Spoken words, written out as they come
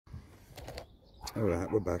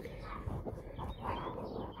Alright, we're back.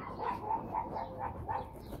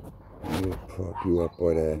 We'll prop you up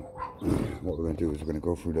by there. What we're going to do is we're going to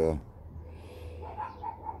go through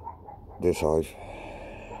this hive,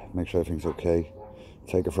 make sure everything's okay,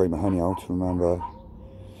 take a frame of honey out, remember,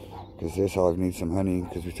 because this hive needs some honey,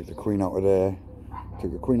 because we took the queen out of there,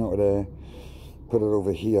 put it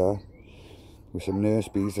over here with some nurse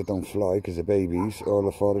bees that don't fly because they're babies. All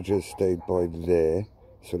the foragers stayed by there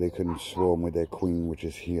so they couldn't swarm with their queen, which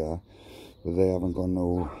is here, but they haven't got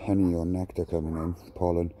no honey or nectar coming in,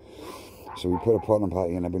 pollen. So we put a pollen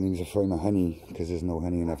patty in, but it needs a frame of honey because there's no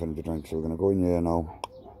honey enough in it to drink. So we're going to go in here now,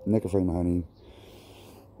 nick a frame of honey,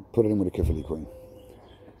 put it in with a Caerphilly Queen.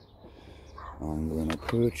 I'm going to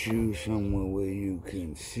put you somewhere where you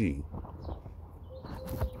can see.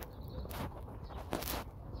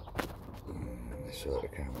 Sort the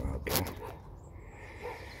camera out there.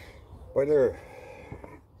 Right there.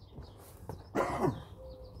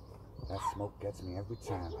 That smoke gets me every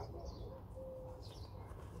time.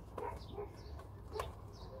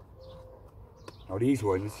 Now these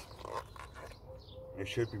ones, they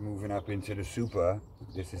should be moving up into the super.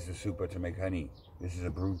 This is the super to make honey. This is a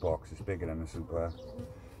brood box, it's bigger than the super.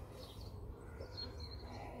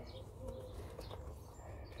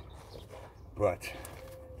 But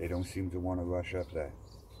they don't seem to want to rush up there.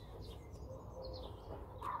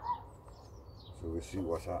 So we'll see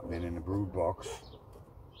what's happening in the brood box.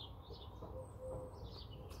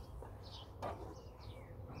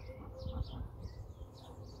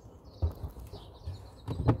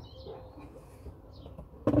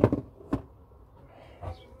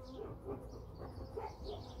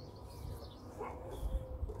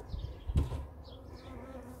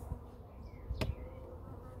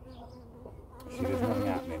 See, there's nothing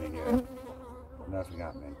happening in here. Nothing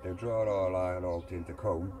happening. They'll draw it all out into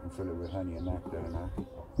cone and fill it with honey and nectar and that.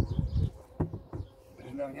 But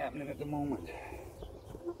there's nothing happening at the moment.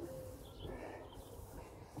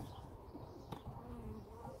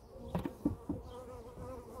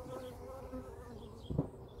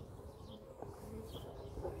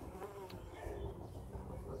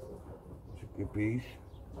 Good bees.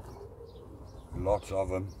 Lots of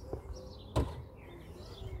them.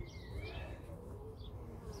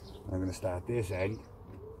 I'm going to start this end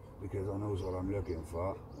because I know what I'm looking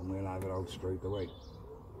for and we'll have it out straight away.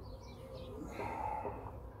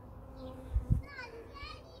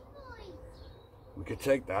 We could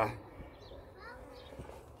take that.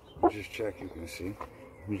 Just check you can see.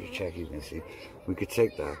 Let me just check you can see. We could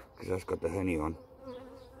take that because that's got the honey on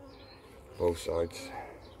both sides.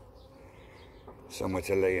 Somewhere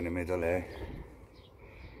to lay in the middle there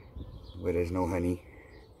where there's no honey.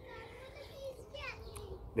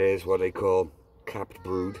 There's what they call capped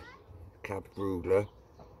brood, capped broodler.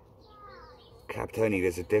 Capped honey,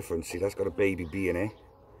 there's a difference. See, that's got a baby bee in it.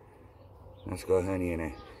 That's got honey in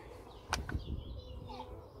it.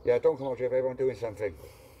 Yeah, don't come out, Jeff, everyone doing something.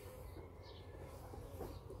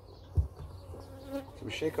 So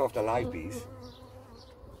we shake off the live bees.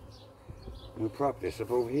 And we prop this up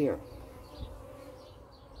over here.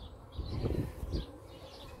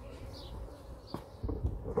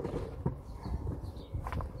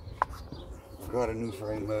 Got a new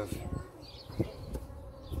frame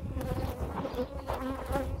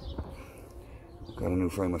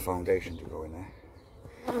of foundation to go in there.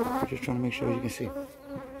 Just trying to make sure you can see.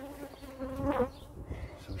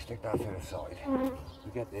 So we stick that to the side.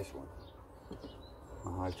 We get this one. A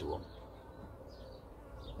hive to one.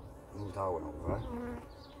 Move that one over.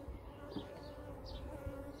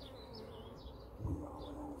 Move that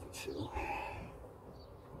one over too.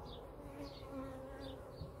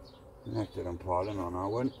 Nectar and pollen on our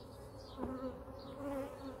one.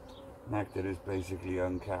 Nectar is basically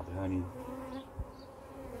uncapped honey.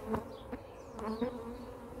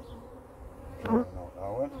 Out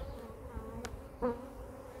that one.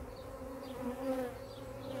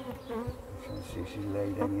 You can see she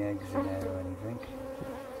laid any eggs in there or anything.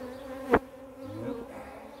 Nope.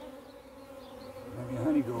 Maybe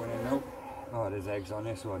honey going in now. Oh, there's eggs on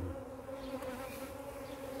this one.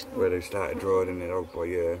 Where they started drawing it out by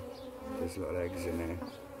here. There's a lot of eggs in there.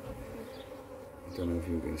 I don't know if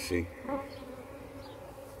you can see.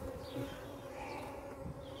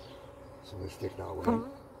 So we'll stick that one in.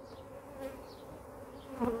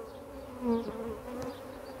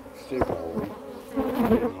 Stick that one.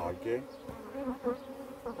 Didn't like it.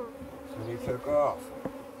 So they took off.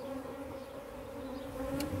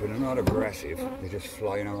 But they're not aggressive, they're just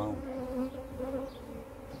flying around.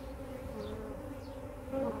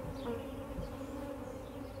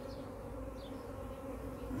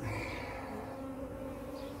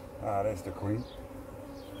 Ah, there's the queen.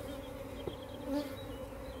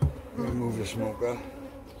 Remove the smoker.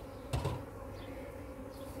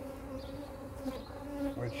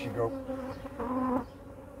 Where'd she go?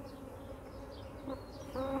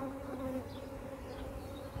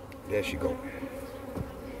 There she go.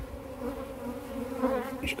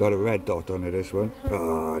 She's got a red dot on her, this one.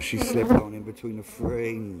 Ah, she slipped on in between the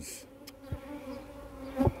frames.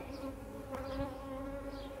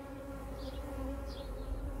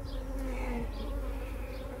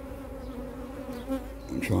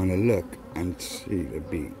 I'm trying to look and see the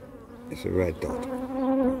bee. It's a red dot.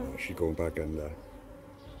 Oh, she's going back under.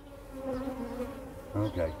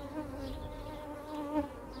 Okay.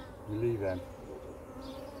 You leave them.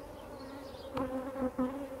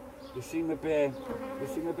 They seem a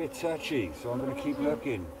bit touchy, so I'm going to keep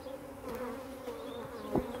looking.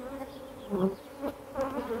 Only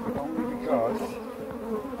because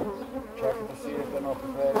checking to see if they're not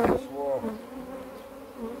prepared for the swarm.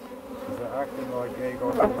 Because they're acting like they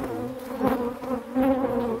got the room.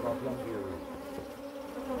 They've got plenty of room.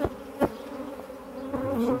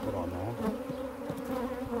 There's something on there.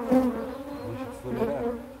 We should fill it up.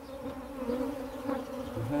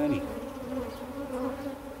 With honey.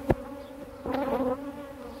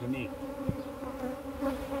 For me.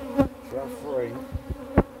 So that's free.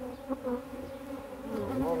 A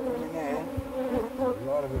lot of them in there. A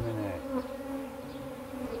lot of them in there.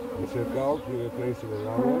 We took out, we replaced it with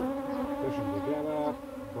another one. Push them together.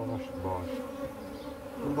 Bosh, bosh.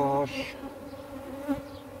 Bosh.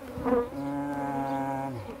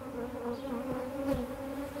 And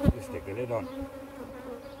just stick the lid on.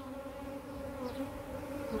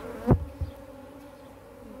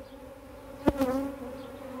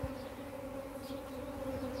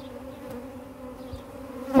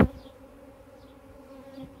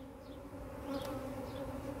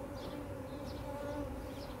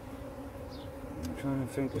 I'm trying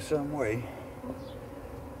to think of some way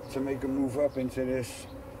to make them move up into this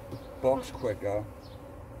box quicker.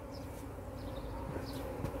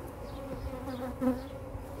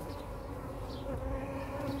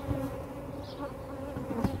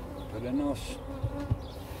 But they're not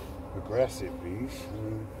aggressive bees.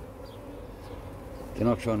 They're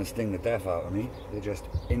not trying to sting the death out of me. They're just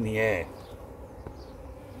in the air.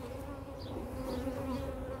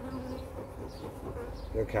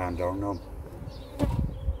 They're calmed down now.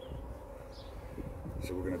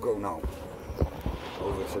 So we're going to go now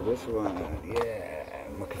over to this one. Yeah,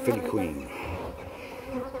 Caerphilly Queen.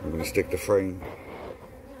 We're going to stick the frame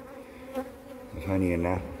with honey in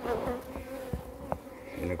there,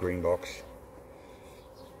 in a green box.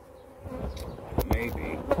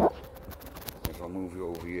 Maybe if I move you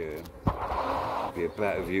over here, it'll be a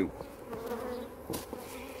better view.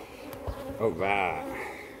 Oh, that.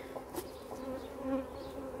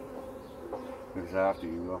 It's after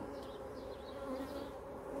you, though.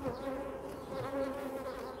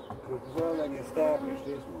 Because well, like established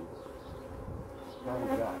this one. Kind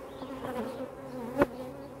of that. A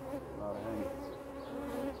lot of honey.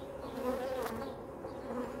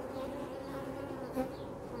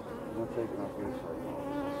 I'm not taking off this right now.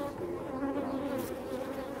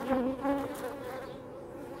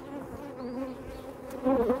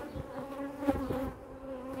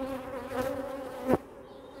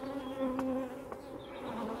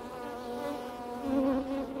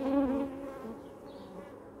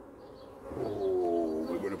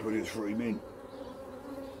 Put his frame in.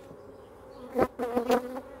 We're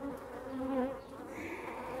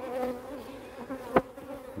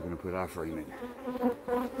going to put our frame in.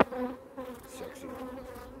 Sexy.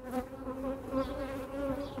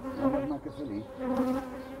 Now that's my Caerphilly. I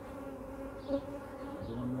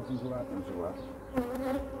don't want nothing to happen to her.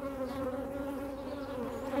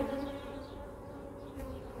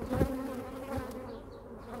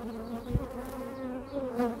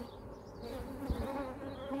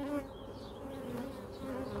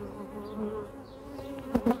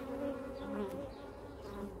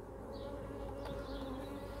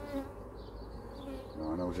 I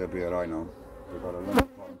know they'll be alright now. They've got a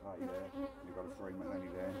lump bottom patty there. They've got a frame of honey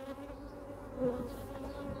there.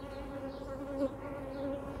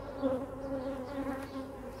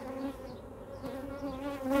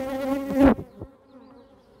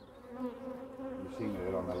 You've seen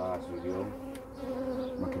it on the last video.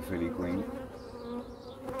 My Caerphilly Queen.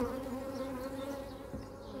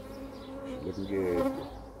 She's looking good.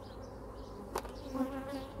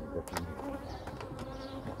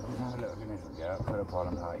 Have a little finish and get put a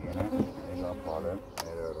pollen patty in it. They got pollen.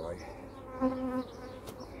 They're alright.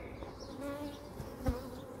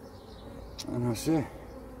 And that's it.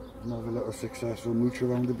 Another little successful mooch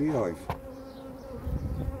around the beehive.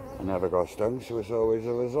 I never got stung, so it's always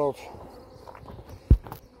a result.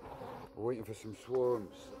 We're waiting for some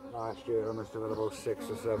swarms. Last year I must have had about 6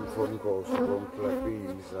 or 7 phone calls to go and collect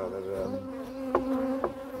bees that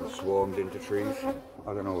had swarmed into trees.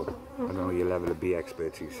 I don't know your level of bee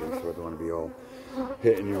expertise, so I don't want to be all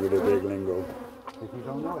hitting you with a big lingo if you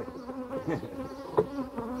don't know it.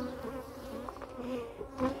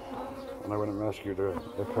 And I went and rescued a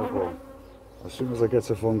couple. As soon as I get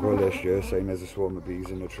a phone call this year saying there's a swarm of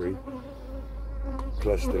bees in a tree,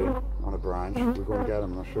 clustered on a branch, we're going to get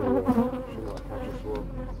them and I'll show you how to catch a swarm.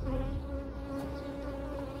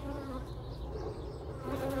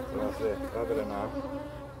 So that's it. Other than that,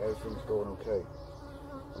 everything's going okay.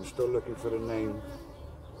 I'm still looking for the name.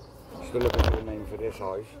 Still looking for the name for this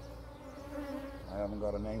hive. I haven't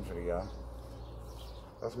got a name for it yet.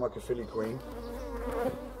 That's my Caerphilly Queen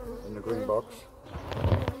in the green box.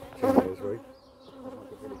 2 years, right? That's my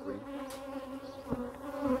Caerphilly Queen.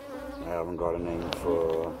 I haven't got a name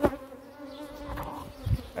for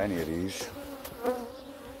any of these.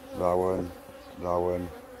 That one,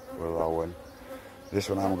 well, that one. This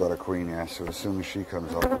one I haven't got a queen yet, so as soon as she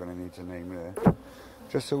comes up, we're going to need to name her,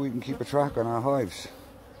 just so we can keep a track on our hives.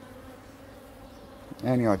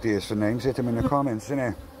 Any ideas for names, hit them in the comments,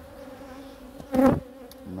 innit?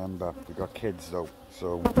 Remember, we got kids though,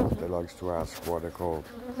 so they likes to ask what they're called.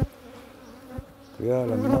 So yeah,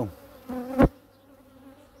 let me know. I'll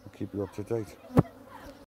keep you up to date.